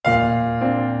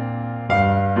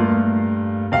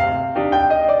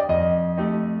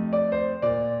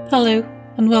Hello,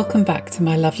 and welcome back to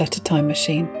my Love Letter Time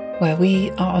Machine, where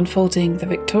we are unfolding the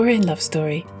Victorian love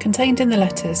story contained in the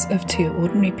letters of two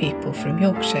ordinary people from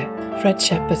Yorkshire, Fred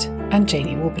Shepherd and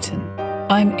Janie Warburton.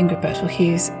 I'm Ingrid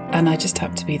Birtle-Hughes, and I just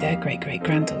happen to be their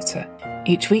great-great-granddaughter.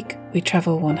 Each week, we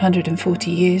travel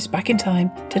 140 years back in time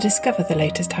to discover the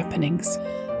latest happenings.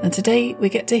 And today, we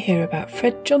get to hear about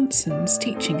Fred Johnson's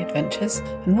teaching adventures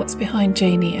and what's behind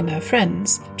Janie and her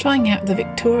friends trying out the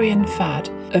Victorian fad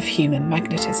of human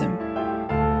magnetism.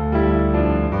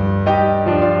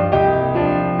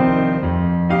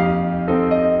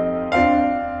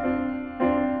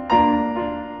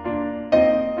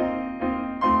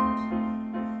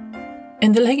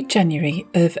 In the late January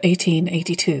of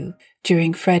 1882,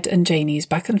 during Fred and Janie's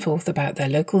back and forth about their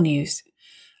local news,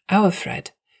 our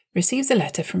Fred receives a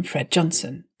letter from Fred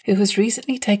Johnson, who has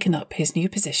recently taken up his new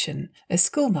position as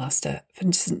schoolmaster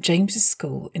for St James's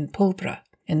School in Pulborough,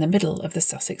 in the middle of the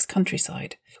Sussex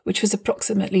countryside, which was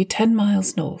approximately 10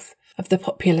 miles north of the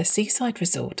popular seaside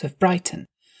resort of Brighton.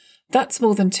 That's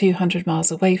more than 200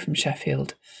 miles away from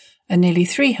Sheffield, and nearly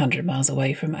 300 miles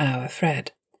away from our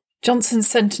Fred. Johnson's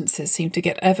sentences seem to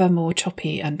get ever more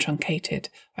choppy and truncated.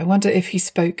 I wonder if he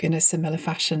spoke in a similar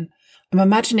fashion. I'm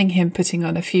imagining him putting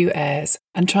on a few airs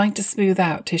and trying to smooth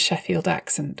out his Sheffield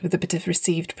accent with a bit of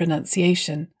received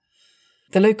pronunciation.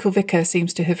 The local vicar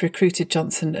seems to have recruited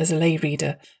Johnson as a lay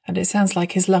reader, and it sounds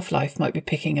like his love life might be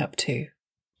picking up too.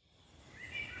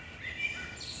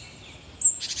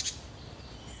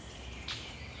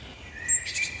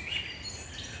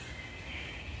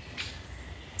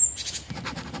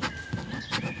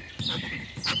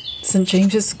 St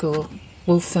James's School,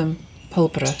 Waltham,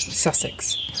 Pulborough,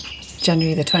 Sussex,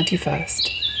 January the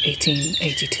 21st,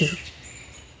 1882.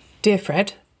 Dear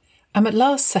Fred, I'm at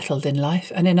last settled in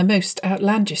life and in a most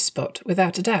outlandish spot,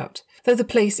 without a doubt. Though the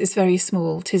place is very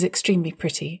small, 'tis extremely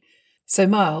pretty, so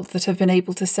mild that I've been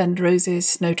able to send roses,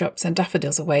 snowdrops and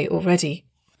daffodils away already,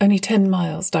 only 10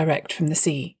 miles direct from the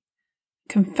sea.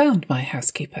 Confound my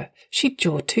housekeeper, she'd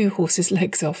jaw 2 horses'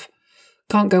 legs off.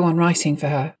 Can't go on writing for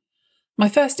her. My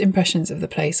first impressions of the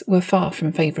place were far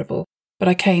from favourable, but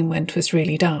I came when 'twas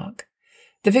really dark.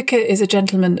 The vicar is a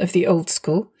gentleman of the old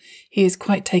school. He is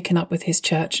quite taken up with his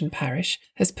church and parish,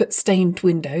 has put stained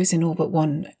windows in all but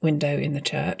one window in the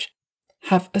church,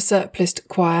 have a surpliced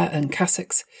choir and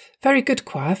cassocks, very good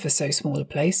choir for so small a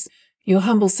place. Your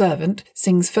humble servant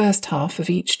sings first half of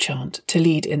each chant to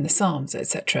lead in the psalms,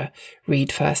 etc.,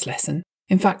 read first lesson.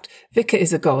 In fact, vicar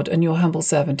is a god and your humble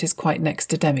servant is quite next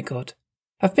to demigod.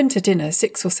 I've been to dinner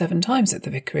 6 or 7 times at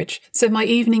the vicarage, so my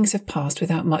evenings have passed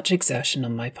without much exertion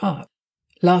on my part.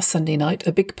 Last Sunday night,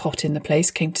 a big pot in the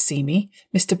place came to see me,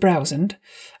 Mr. Browsand,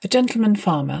 a gentleman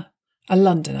farmer, a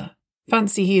Londoner.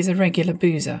 Fancy he is a regular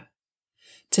boozer.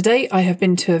 Today I have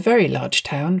been to a very large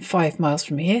town, 5 miles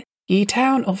from here. Ye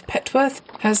town of Petworth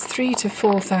has 3,000 to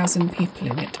 4,000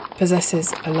 people in it,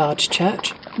 possesses a large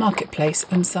church, marketplace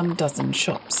and some dozen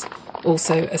shops,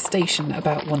 also a station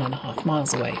about 1.5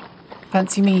 miles away.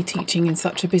 Fancy me teaching in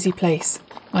such a busy place,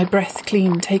 my breath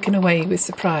clean taken away with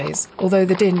surprise, although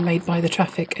the din made by the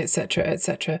traffic, etc.,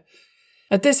 etc.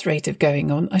 At this rate of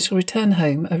going on, I shall return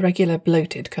home a regular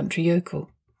bloated country yokel.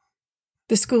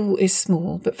 The school is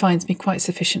small, but finds me quite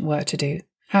sufficient work to do.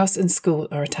 House and school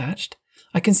are attached.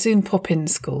 I can soon pop in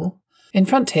school. In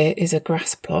front here is a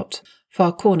grass plot,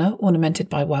 far corner ornamented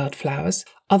by wild flowers,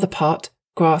 other part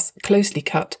grass closely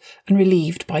cut and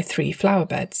relieved by 3 flower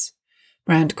beds.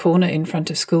 Round corner in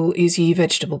front of school is ye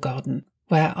vegetable garden,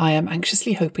 where I am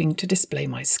anxiously hoping to display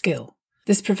my skill.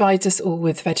 This provides us all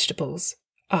with vegetables.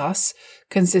 Us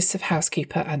consists of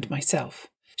housekeeper and myself.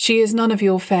 She is none of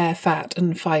your fair, fat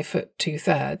and 5 foot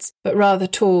 2/3, but rather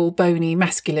tall, bony,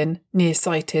 masculine,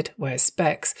 near-sighted, wears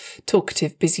specs,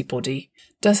 talkative busybody.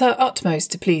 Does her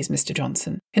utmost to please Mr.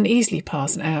 Johnson, can easily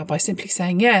pass an hour by simply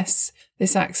saying yes.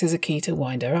 This acts as a key to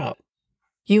wind her up.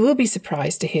 You will be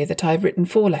surprised to hear that I have written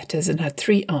 4 letters and had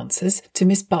 3 answers to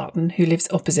Miss Barton, who lives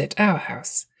opposite our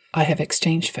house. I have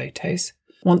exchanged photos.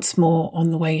 Once more on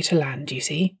the way to land, you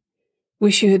see.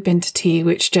 Wish you had been to tea,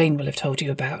 which Jane will have told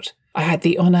you about. I had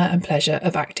the honour and pleasure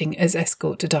of acting as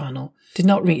escort to Darnall. Did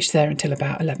not reach there until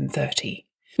about 11:30.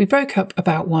 We broke up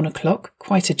about 1 o'clock,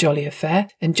 quite a jolly affair,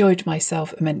 enjoyed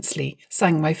myself immensely,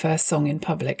 sang my first song in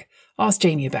public, asked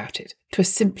Janie about it.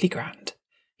 'Twas simply grand.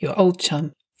 Your old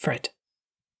chum, Fred.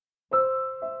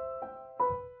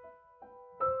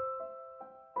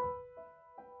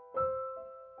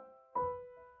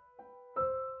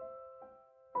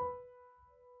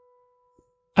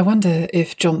 I wonder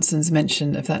if Johnson's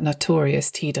mention of that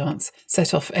notorious tea dance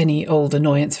set off any old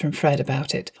annoyance from Fred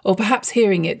about it, or perhaps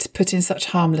hearing it put in such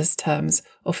harmless terms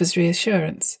offers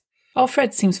reassurance. Our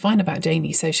Fred seems fine about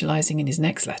Janie socialising in his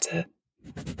next letter.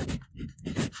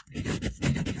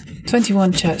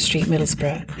 21 Church Street,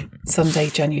 Middlesbrough, Sunday,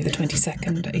 January the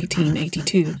 22nd,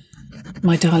 1882.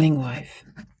 My darling wife,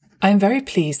 I am very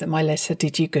pleased that my letter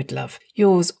did you good, love.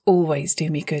 Yours always do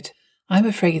me good. I am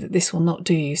afraid that this will not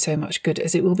do you so much good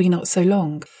as it will be not so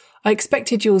long. I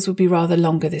expected yours would be rather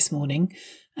longer this morning,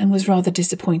 and was rather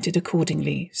disappointed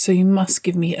accordingly, so you must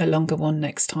give me a longer one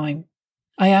next time.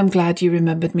 I am glad you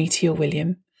remembered me to your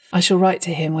William. I shall write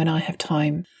to him when I have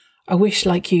time. I wish,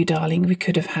 like you, darling, we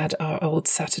could have had our old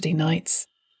Saturday nights.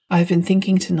 I have been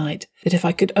thinking tonight that if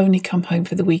I could only come home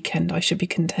for the weekend I should be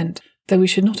content, though we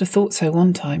should not have thought so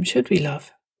one time, should we,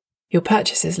 love? Your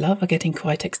purchases, love, are getting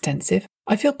quite extensive.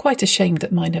 I feel quite ashamed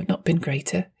that mine have not been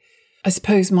greater. I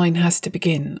suppose mine has to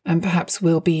begin, and perhaps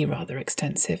will be rather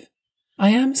extensive. I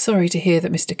am sorry to hear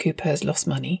that Mr. Cooper has lost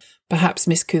money. Perhaps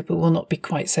Miss Cooper will not be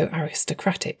quite so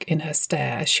aristocratic in her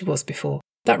stare as she was before.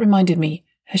 That reminded me,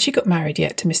 has she got married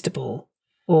yet to Mr. Ball?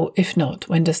 Or, if not,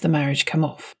 when does the marriage come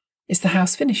off? Is the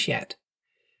house finished yet?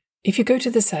 If you go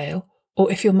to the sale,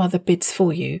 or if your mother bids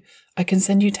for you, I can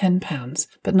send you £10,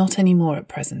 but not any more at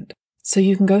present. So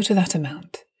you can go to that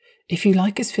amount. If you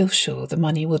like us feel sure the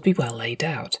money will be well laid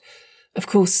out. Of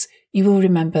course, you will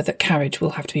remember that carriage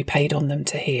will have to be paid on them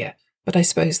to here, but I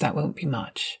suppose that won't be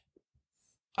much.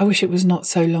 I wish it was not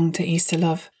so long to Easter,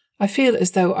 love. I feel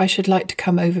as though I should like to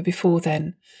come over before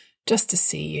then, just to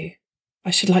see you.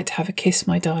 I should like to have a kiss,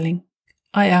 my darling.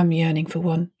 I am yearning for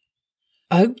one.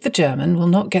 I hope the German will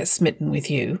not get smitten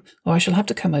with you, or I shall have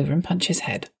to come over and punch his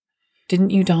head.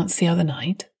 Didn't you dance the other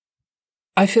night?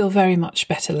 I feel very much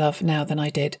better, love, now than I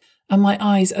did, and my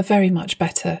eyes are very much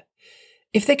better.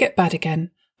 If they get bad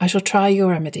again, I shall try your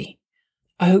remedy.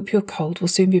 I hope your cold will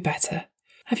soon be better.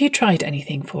 Have you tried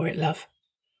anything for it, love?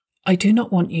 I do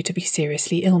not want you to be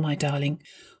seriously ill, my darling,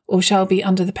 or shall be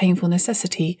under the painful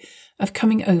necessity of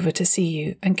coming over to see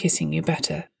you and kissing you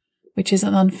better, which is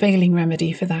an unfailing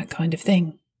remedy for that kind of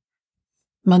thing.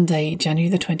 Monday, January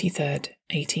the 23rd,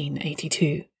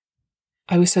 1882.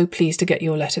 I was so pleased to get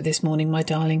your letter this morning, my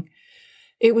darling.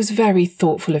 It was very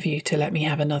thoughtful of you to let me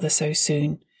have another so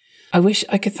soon. I wish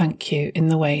I could thank you in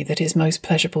the way that is most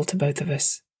pleasurable to both of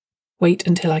us. Wait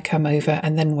until I come over,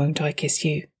 and then won't I kiss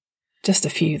you? Just a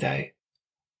few, though.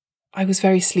 I was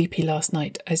very sleepy last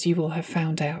night, as you will have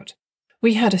found out.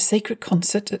 We had a sacred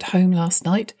concert at home last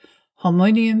night,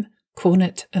 harmonium,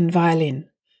 cornet, and violin.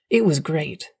 It was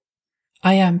great.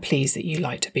 I am pleased that you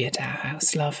like to be at our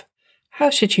house, love. How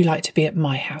should you like to be at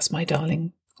my house, my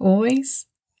darling? Always?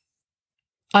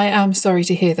 I am sorry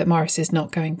to hear that Morris is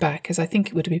not going back, as I think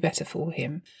it would be better for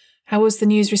him. How was the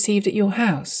news received at your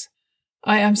house?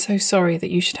 I am so sorry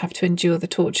that you should have to endure the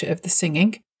torture of the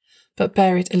singing, but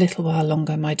bear it a little while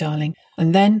longer, my darling,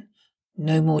 and then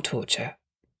no more torture.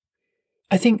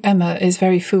 I think Emma is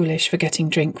very foolish for getting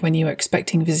drink when you are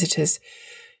expecting visitors.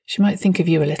 She might think of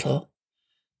you a little.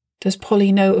 Does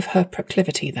Polly know of her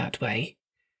proclivity that way?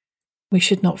 We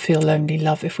should not feel lonely,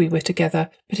 love, if we were together,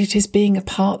 but it is being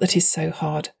apart that is so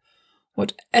hard.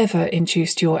 Whatever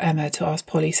induced your Emma to ask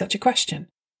Polly such a question?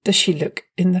 Does she look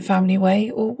in the family way,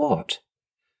 or what?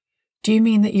 Do you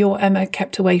mean that your Emma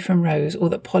kept away from Rose, or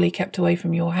that Polly kept away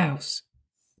from your house?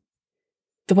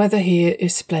 The weather here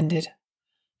is splendid.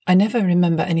 I never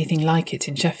remember anything like it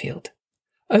in Sheffield.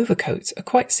 Overcoats are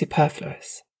quite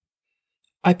superfluous.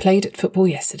 I played at football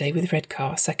yesterday with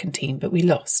Redcar, second team, but we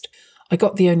lost. I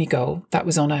got the only goal, that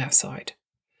was on our side.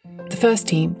 The first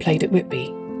team played at Whitby,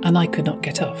 and I could not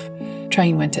get off.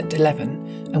 Train went at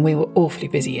 11, and we were awfully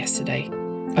busy yesterday.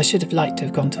 I should have liked to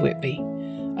have gone to Whitby,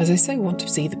 as I so want to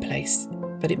see the place,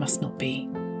 but it must not be.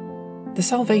 The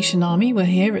Salvation Army were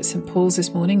here at St. Paul's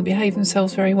this morning and behaved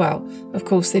themselves very well. Of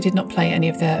course, they did not play any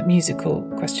of their musical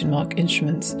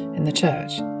instruments in the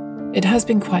church. It has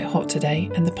been quite hot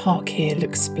today, and the park here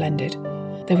looks splendid.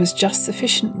 There was just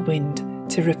sufficient wind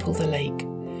to ripple the lake.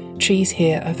 Trees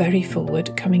here are very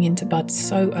forward, coming into bud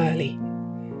so early.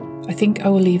 I think I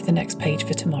will leave the next page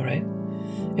for tomorrow.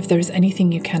 If there is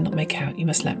anything you cannot make out, you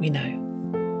must let me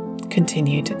know.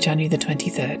 Continued, January the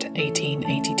 23rd,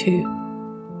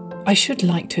 1882. I should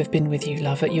like to have been with you,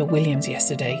 love, at your Williams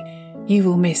yesterday. You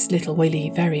will miss little Willie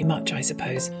very much, I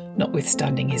suppose,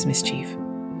 notwithstanding his mischief.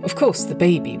 Of course, the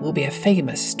baby will be a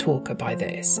famous talker by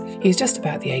this. He is just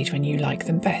about the age when you like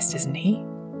them best, isn't he?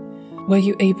 Were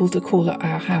you able to call at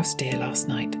our house, dear, last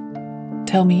night?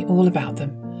 Tell me all about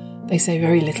them. They say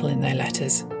very little in their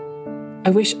letters. I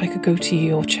wish I could go to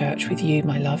your church with you,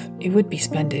 my love. It would be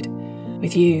splendid.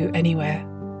 With you, anywhere.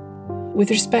 With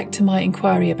respect to my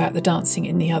inquiry about the dancing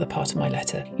in the other part of my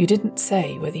letter, you didn't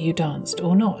say whether you danced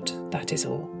or not, that is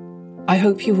all. I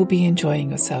hope you will be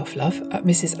enjoying yourself, love, at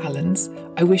Mrs. Allen's.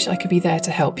 I wish I could be there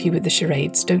to help you with the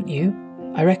charades, don't you?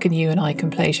 I reckon you and I can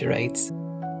play charades.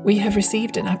 We have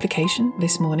received an application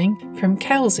this morning from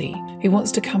Kelsey, who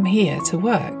wants to come here to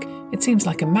work. It seems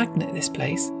like a magnet, this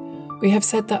place. We have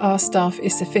said that our staff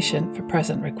is sufficient for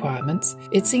present requirements.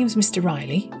 It seems Mr.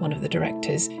 Riley, one of the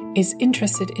directors, is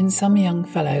interested in some young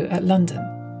fellow at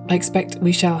London. I expect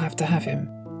we shall have to have him.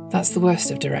 That's the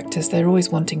worst of directors, they're always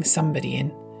wanting somebody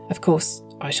in. Of course,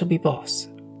 I shall be boss.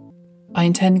 I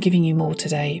intend giving you more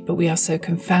today, but we are so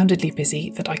confoundedly busy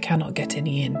that I cannot get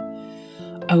any in.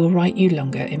 I will write you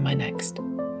longer in my next.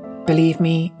 Believe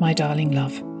me, my darling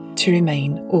love, to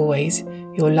remain always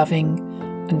your loving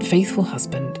and faithful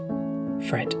husband,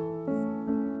 Fred.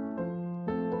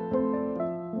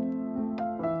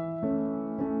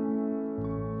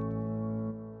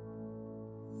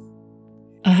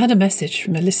 I had a message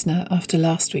from a listener after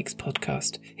last week's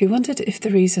podcast who wondered if the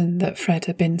reason that Fred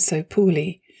had been so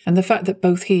poorly and the fact that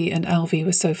both he and Alvy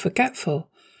were so forgetful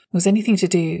was anything to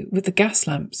do with the gas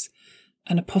lamps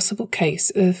and a possible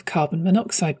case of carbon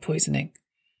monoxide poisoning.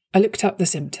 I looked up the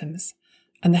symptoms,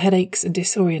 and the headaches and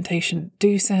disorientation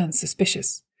do sound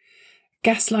suspicious.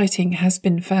 Gaslighting has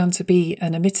been found to be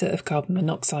an emitter of carbon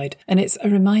monoxide, and it's a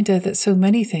reminder that so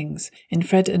many things in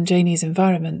Fred and Janie's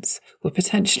environments were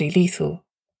potentially lethal.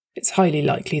 It's highly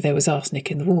likely there was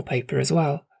arsenic in the wallpaper as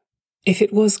well. If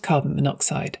it was carbon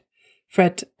monoxide,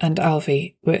 Fred and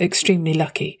Alvy were extremely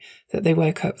lucky that they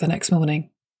woke up the next morning.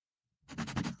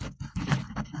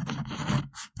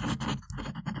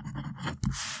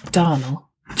 Darnell,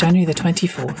 January the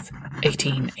 24th,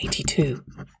 1882.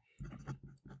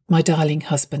 My darling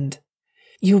husband,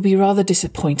 you will be rather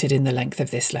disappointed in the length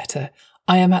of this letter.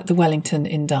 I am at the Wellington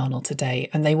in Darnell today,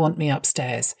 and they want me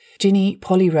upstairs. Ginny,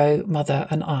 Polly Rowe, Mother,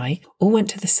 and I all went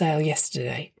to the sale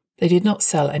yesterday. They did not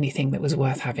sell anything that was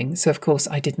worth having, so of course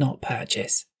I did not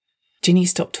purchase. Ginny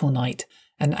stopped all night,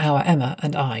 and our Emma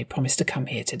and I promised to come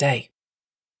here today.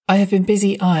 I have been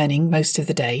busy ironing most of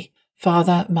the day.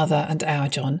 Father, Mother, and our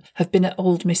John have been at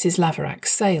old Mrs.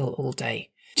 Laverack's sale all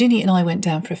day. Ginny and I went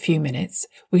down for a few minutes.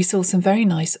 We saw some very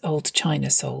nice old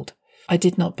china sold. I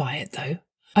did not buy it, though.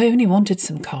 I only wanted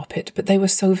some carpet, but they were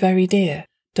so very dear.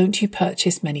 Don't you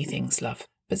purchase many things, love,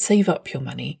 but save up your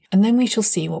money, and then we shall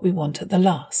see what we want at the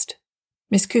last.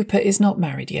 Miss Cooper is not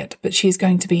married yet, but she is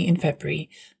going to be in February.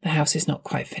 The house is not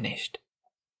quite finished.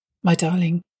 My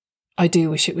darling, I do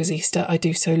wish it was Easter. I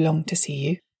do so long to see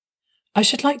you. I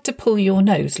should like to pull your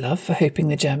nose, love, for hoping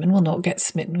the German will not get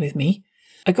smitten with me.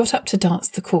 I got up to dance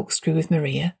the corkscrew with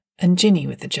Maria and Ginny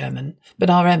with the German, but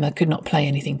our Emma could not play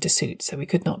anything to suit, so we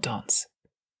could not dance.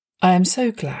 I am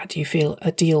so glad you feel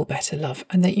a deal better, love,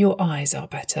 and that your eyes are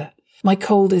better. My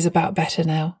cold is about better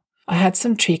now. I had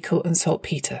some treacle and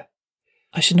saltpetre.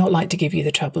 I should not like to give you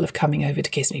the trouble of coming over to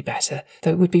kiss me better,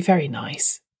 though it would be very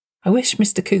nice. I wish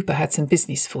Mr. Cooper had some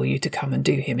business for you to come and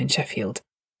do him in Sheffield.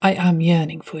 I am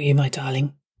yearning for you, my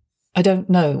darling. I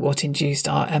don't know what induced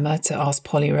our Emma to ask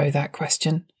Polly Rowe that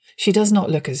question. She does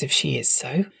not look as if she is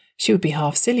so. She would be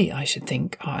half silly, I should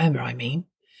think, our Emma, I mean.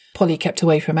 Polly kept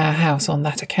away from our house on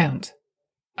that account.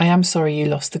 I am sorry you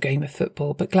lost the game of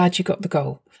football, but glad you got the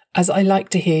goal, as I like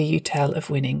to hear you tell of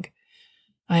winning.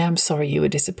 I am sorry you were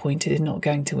disappointed in not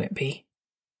going to Whitby.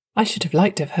 I should have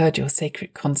liked to have heard your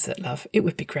sacred concert, love. It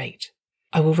would be great.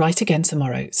 I will write again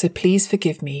tomorrow, so please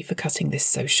forgive me for cutting this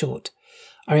so short.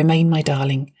 I remain, my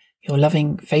darling, your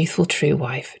loving, faithful, true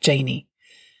wife, Janie.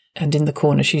 And in the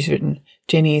corner she's written,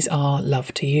 Janie's our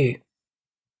love to you.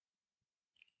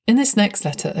 In this next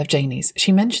letter of Janie's,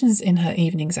 she mentions in her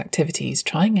evening's activities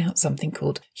trying out something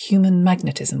called human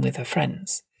magnetism with her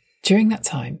friends. During that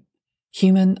time,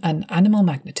 human and animal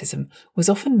magnetism was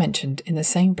often mentioned in the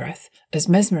same breath as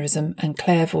mesmerism and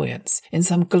clairvoyance in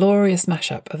some glorious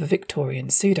mashup of a Victorian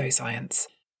pseudoscience.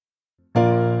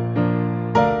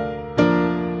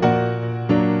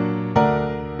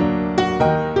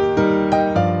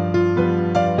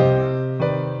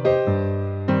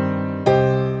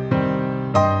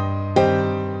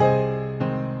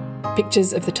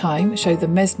 Pictures of the time show the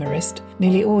mesmerist,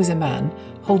 nearly always a man,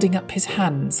 holding up his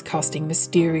hands, casting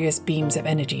mysterious beams of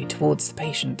energy towards the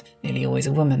patient, nearly always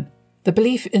a woman. The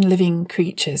belief in living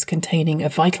creatures containing a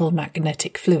vital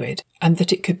magnetic fluid, and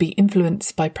that it could be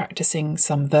influenced by practicing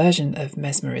some version of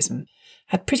mesmerism,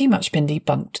 had pretty much been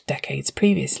debunked decades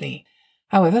previously.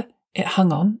 However, it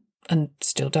hung on, and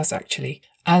still does actually,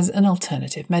 as an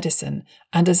alternative medicine,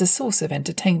 and as a source of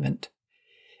entertainment.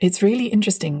 It's really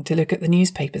interesting to look at the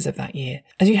newspapers of that year,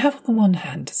 as you have on the one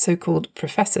hand so-called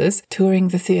professors touring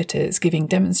the theatres giving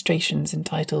demonstrations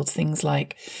entitled things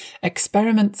like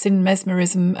Experiments in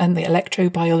Mesmerism and the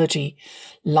Electrobiology,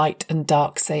 Light and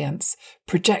Dark Seance,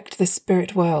 Project the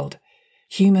Spirit World,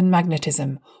 Human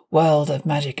Magnetism, World of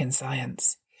Magic and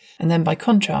Science. And then by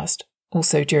contrast,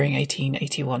 also during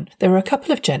 1881, there were a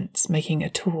couple of gents making a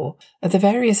tour of the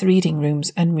various reading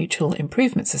rooms and mutual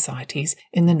improvement societies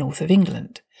in the north of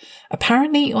England,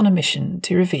 apparently on a mission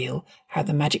to reveal how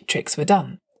the magic tricks were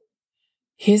done.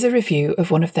 Here's a review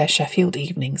of one of their Sheffield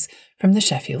evenings from the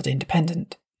Sheffield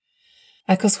Independent.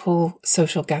 Eccles Hall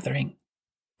Social Gathering.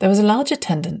 There was a large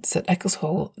attendance at Eccles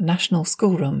Hall National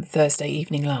Schoolroom Thursday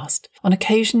evening last, on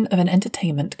occasion of an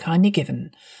entertainment kindly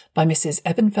given by Mrs.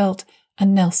 Ebenfeld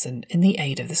and Nelson in the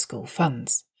aid of the school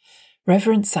funds.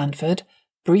 Reverend Sanford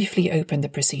briefly opened the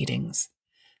proceedings.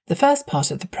 The first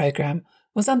part of the programme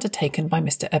was undertaken by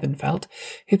Mr. Ebenfeld,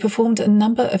 who performed a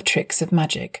number of tricks of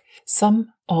magic,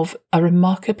 some of a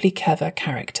remarkably clever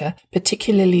character,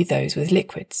 particularly those with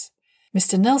liquids.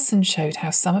 Mr. Nelson showed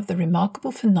how some of the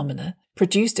remarkable phenomena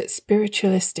produced at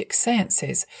spiritualistic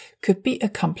seances could be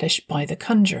accomplished by the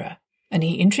conjurer, and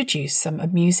he introduced some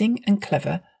amusing and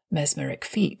clever mesmeric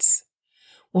feats.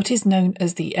 What is known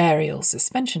as the aerial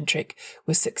suspension trick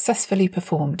was successfully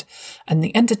performed, and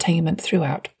the entertainment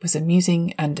throughout was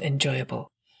amusing and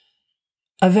enjoyable.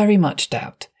 I very much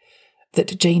doubt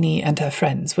that Janie and her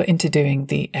friends were into doing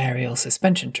the aerial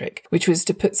suspension trick, which was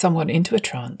to put someone into a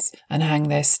trance and hang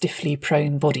their stiffly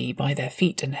prone body by their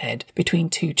feet and head between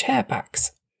two chair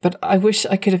backs. But I wish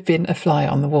I could have been a fly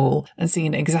on the wall and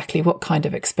seen exactly what kind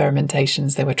of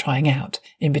experimentations they were trying out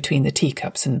in between the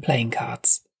teacups and playing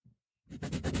cards.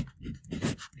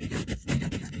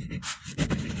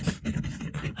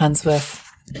 Handsworth,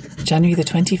 January the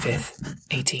 25th,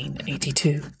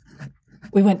 1882.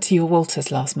 We went to your Walters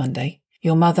last Monday.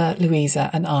 Your mother, Louisa,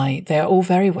 and I, they are all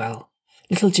very well.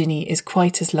 Little Ginny is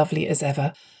quite as lovely as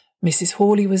ever. Mrs.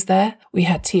 Hawley was there. We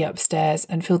had tea upstairs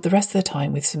and filled the rest of the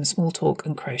time with some small talk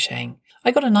and crocheting.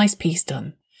 I got a nice piece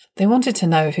done. They wanted to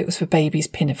know if it was for babies'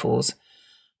 pinafores.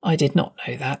 I did not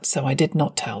know that, so I did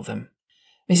not tell them.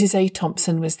 Mrs. A.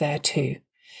 Thompson was there too.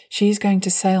 She is going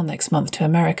to sail next month to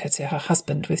America to her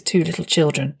husband with 2 little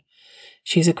children.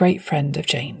 She is a great friend of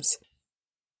James.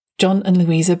 John and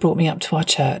Louisa brought me up to our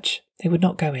church. They would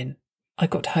not go in. I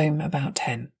got home about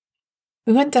 10.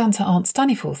 We went down to Aunt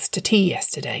Staniforth's to tea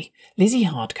yesterday. Lizzie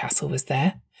Hardcastle was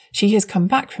there. She has come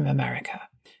back from America.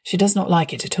 She does not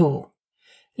like it at all.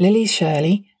 Lily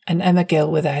Shirley and Emma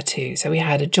Gill were there too, so we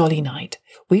had a jolly night.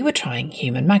 We were trying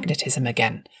human magnetism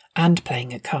again, and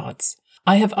playing at cards.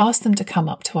 I have asked them to come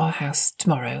up to our house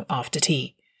tomorrow after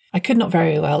tea. I could not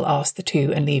very well ask the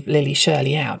 2 and leave Lily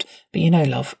Shirley out, but you know,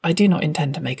 love, I do not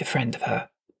intend to make a friend of her.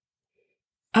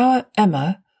 Our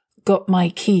Emma got my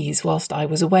keys whilst I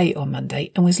was away on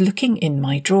Monday and was looking in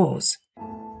my drawers.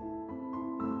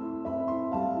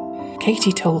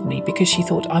 Katie told me because she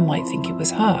thought I might think it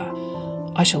was her.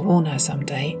 I shall warn her some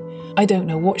day. I don't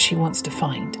know what she wants to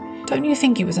find. Don't you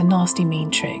think it was a nasty,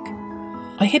 mean trick?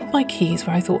 I hid my keys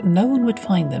where I thought no one would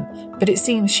find them, but it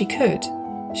seems she could.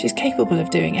 She's capable of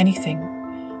doing anything.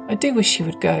 I do wish she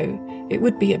would go. It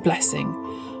would be a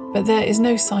blessing, but there is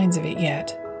no signs of it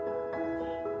yet.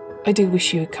 I do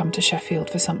wish you would come to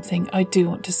Sheffield for something. I do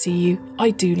want to see you.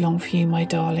 I do long for you, my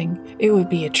darling. It would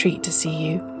be a treat to see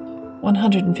you.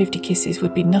 150 kisses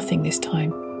would be nothing this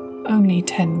time. Only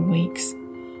 10 weeks.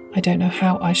 I don't know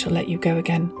how I shall let you go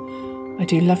again. I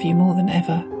do love you more than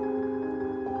ever.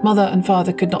 Mother and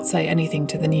Father could not say anything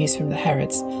to the news from the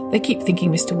Herods. They keep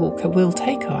thinking Mr. Walker will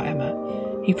take our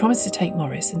Emma. He promised to take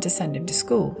Morris and to send him to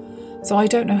school, so I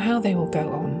don't know how they will go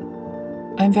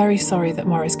on. I am very sorry that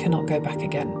Morris cannot go back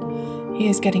again. He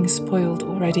is getting spoiled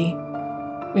already.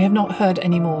 We have not heard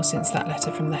any more since that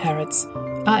letter from the Herods.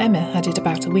 Our Emma had it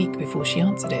about a week before she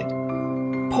answered it.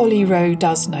 Polly Rowe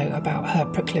does know about her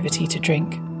proclivity to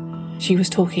drink. She was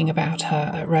talking about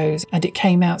her at Rose, and it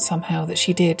came out somehow that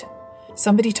she did.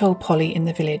 Somebody told Polly in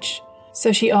the village,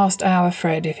 so she asked our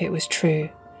Fred if it was true.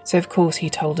 So of course he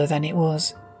told her then it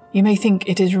was. You may think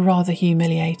it is rather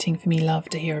humiliating for me, love,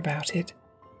 to hear about it.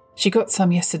 She got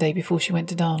some yesterday before she went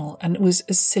to Darnell, and it was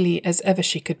as silly as ever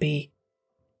she could be.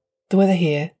 The weather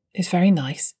here is very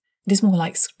nice. It is more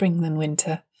like spring than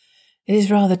winter. It is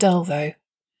rather dull, though.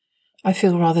 I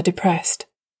feel rather depressed.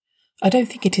 I don't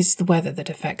think it is the weather that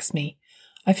affects me.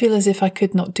 I feel as if I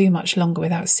could not do much longer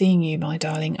without seeing you, my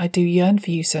darling. I do yearn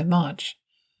for you so much.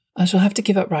 I shall have to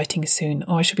give up writing soon,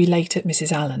 or I shall be late at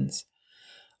Mrs. Allen's.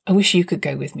 I wish you could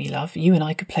go with me, love. You and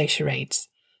I could play charades.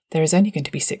 There is only going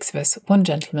to be 6 of us, 1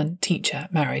 gentleman, teacher,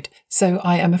 married, so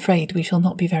I am afraid we shall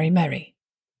not be very merry.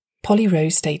 Polly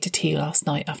Rose stayed to tea last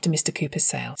night after Mr. Cooper's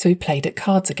sale, so we played at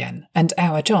cards again, and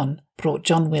our John brought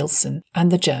John Wilson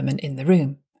and the German in the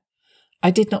room. I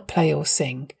did not play or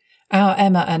sing. Our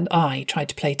Emma and I tried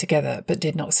to play together, but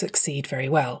did not succeed very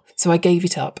well, so I gave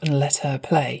it up and let her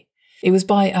play. It was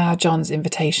by our John's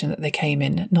invitation that they came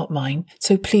in, not mine,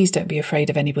 so please don't be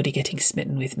afraid of anybody getting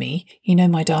smitten with me. You know,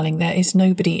 my darling, there is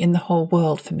nobody in the whole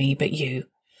world for me but you.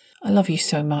 I love you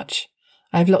so much.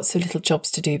 I have lots of little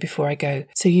jobs to do before I go,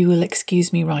 so you will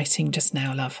excuse me writing just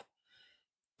now, love.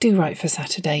 Do write for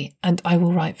Saturday, and I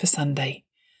will write for Sunday.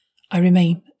 I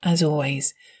remain, as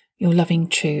always, your loving,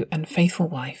 true and faithful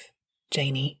wife,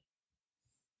 Janie.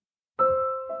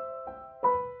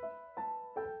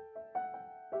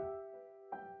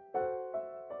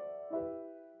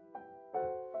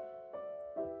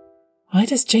 Why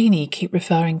does Janie keep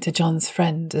referring to John's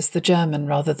friend as the German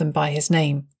rather than by his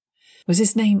name? Was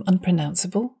his name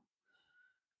unpronounceable?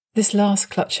 This last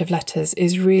clutch of letters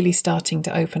is really starting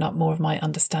to open up more of my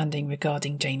understanding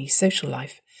regarding Janie's social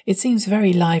life. It seems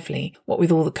very lively, what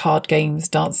with all the card games,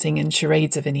 dancing and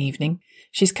charades of an evening.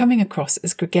 She's coming across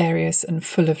as gregarious and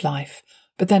full of life.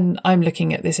 But then I'm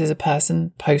looking at this as a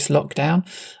person, post-lockdown,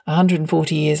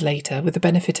 140 years later, with the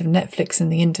benefit of Netflix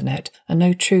and the internet, and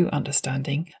no true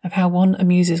understanding of how one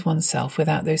amuses oneself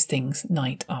without those things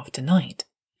night after night.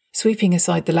 Sweeping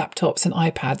aside the laptops and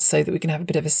iPads so that we can have a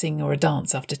bit of a sing or a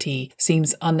dance after tea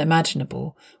seems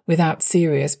unimaginable without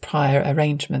serious prior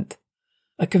arrangement.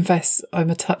 I confess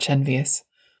I'm a touch envious.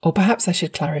 Or perhaps I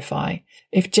should clarify,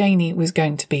 if Janie was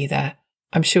going to be there,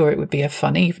 I'm sure it would be a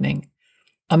fun evening.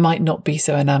 I might not be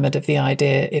so enamoured of the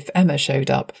idea if Emma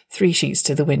showed up 3 sheets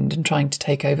to the wind and trying to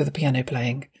take over the piano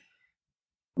playing.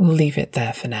 We'll leave it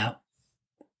there for now.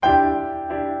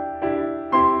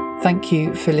 Thank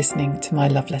you for listening to my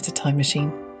love letter time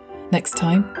machine. Next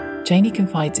time, Janie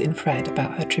confides in Fred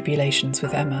about her tribulations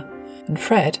with Emma, and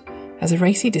Fred has a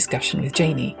racy discussion with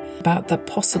Janie about the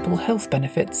possible health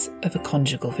benefits of a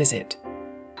conjugal visit.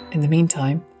 In the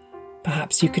meantime,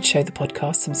 perhaps you could show the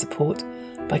podcast some support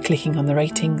by clicking on the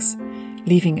ratings,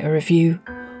 leaving a review,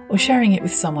 or sharing it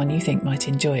with someone you think might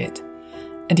enjoy it.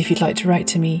 And if you'd like to write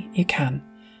to me, you can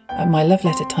at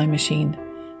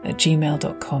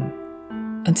mylovelettertimemachine@gmail.com.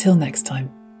 Until next time,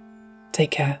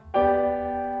 take care.